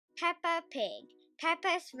Peppa Pig,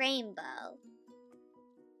 Peppa's Rainbow.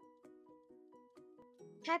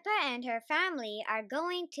 Peppa and her family are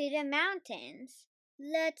going to the mountains.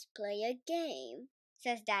 Let's play a game,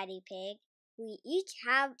 says Daddy Pig. We each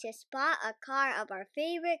have to spot a car of our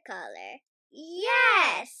favorite color.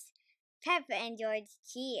 Yes! Peppa and George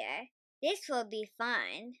cheer. This will be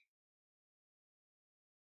fun.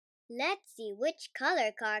 Let's see which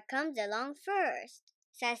color car comes along first,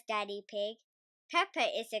 says Daddy Pig. Peppa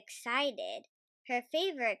is excited. Her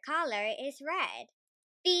favorite color is red.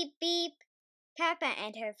 Beep, beep. Peppa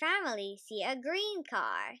and her family see a green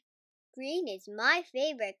car. Green is my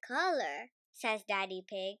favorite color, says Daddy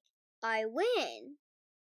Pig. I win.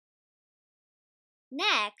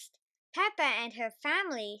 Next, Peppa and her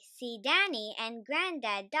family see Danny and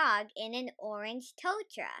Granddad Dog in an orange tow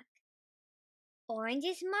truck. Orange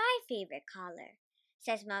is my favorite color,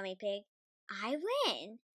 says Mommy Pig. I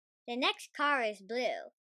win. The next car is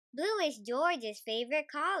blue. Blue is George's favorite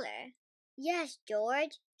color. Yes,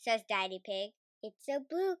 George, says Daddy Pig. It's a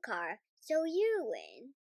blue car, so you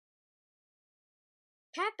win.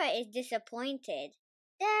 Peppa is disappointed.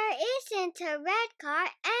 There isn't a red car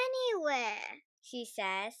anywhere, she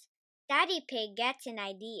says. Daddy Pig gets an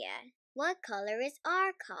idea. What color is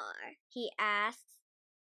our car? He asks.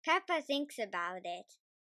 Peppa thinks about it.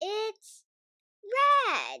 It's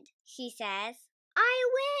red, she says. I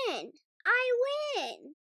win! I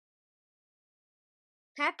win!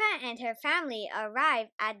 Peppa and her family arrive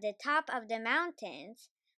at the top of the mountains,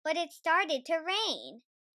 but it started to rain.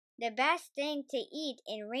 The best thing to eat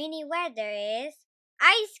in rainy weather is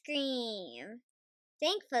ice cream.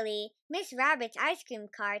 Thankfully, Miss Rabbit's ice cream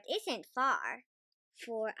cart isn't far.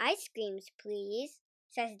 4 ice creams, please,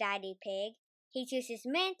 says Daddy Pig. He chooses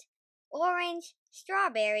mint, orange,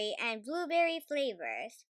 strawberry, and blueberry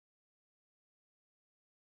flavors.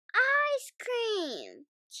 Ice cream!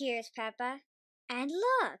 Cheers Peppa. And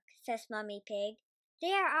look, says Mommy Pig,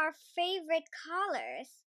 they are our favorite colors.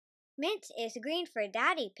 Mint is green for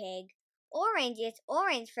Daddy Pig, orange is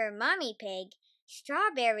orange for Mommy Pig,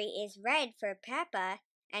 strawberry is red for Peppa,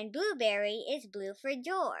 and blueberry is blue for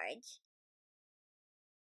George.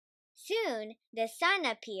 Soon the sun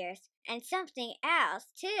appears, and something else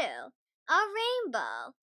too, a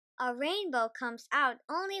rainbow. A rainbow comes out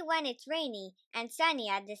only when it's rainy and sunny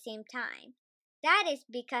at the same time. That is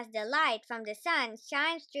because the light from the sun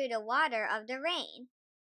shines through the water of the rain.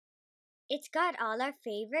 It's got all our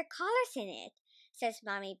favorite colors in it, says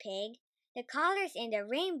Mommy Pig. The colors in the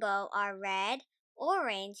rainbow are red,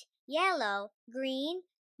 orange, yellow, green,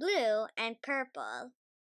 blue, and purple.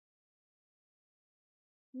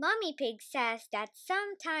 Mommy Pig says that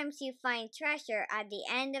sometimes you find treasure at the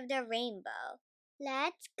end of the rainbow.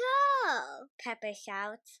 Let's go, Peppa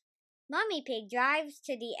shouts. Mommy Pig drives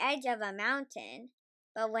to the edge of a mountain,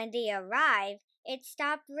 but when they arrive, it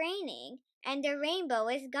stopped raining and the rainbow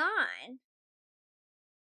is gone.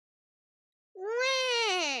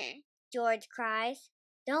 Wah! George cries.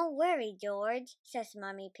 Don't worry, George, says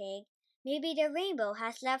Mommy Pig. Maybe the rainbow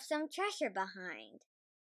has left some treasure behind.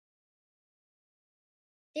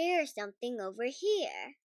 There's something over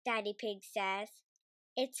here, Daddy Pig says.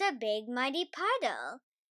 It's a big muddy puddle.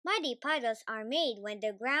 Muddy puddles are made when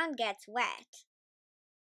the ground gets wet.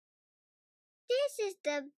 This is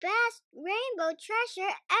the best rainbow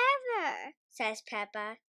treasure ever, says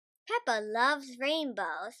Peppa. Peppa loves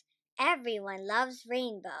rainbows. Everyone loves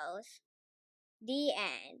rainbows. The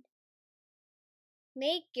end.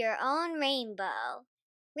 Make your own rainbow.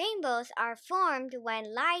 Rainbows are formed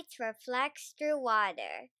when light reflects through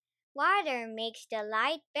water. Water makes the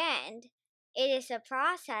light bend. It is a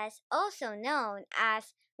process also known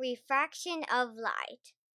as refraction of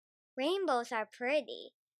light. Rainbows are pretty.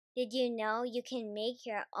 Did you know you can make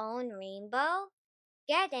your own rainbow?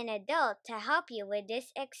 Get an adult to help you with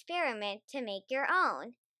this experiment to make your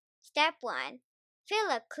own. Step 1. Fill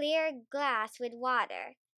a clear glass with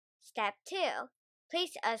water. Step 2.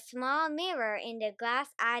 Place a small mirror in the glass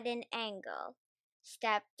at an angle.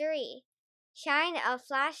 Step 3. Shine a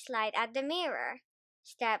flashlight at the mirror.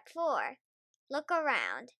 Step 4. Look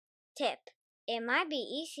around. Tip. It might be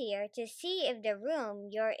easier to see if the room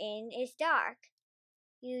you're in is dark.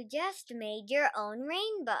 You just made your own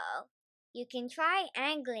rainbow. You can try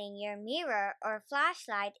angling your mirror or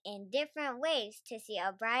flashlight in different ways to see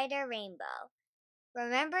a brighter rainbow.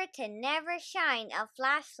 Remember to never shine a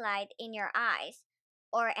flashlight in your eyes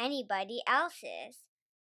or anybody else's.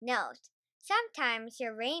 Note, sometimes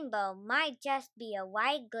your rainbow might just be a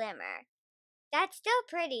white glimmer. That's still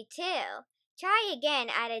pretty too. Try again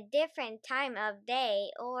at a different time of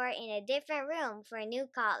day or in a different room for new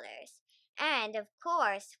colors. And of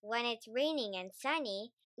course, when it's raining and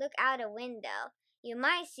sunny, look out a window. You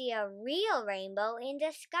might see a real rainbow in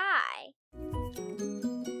the sky.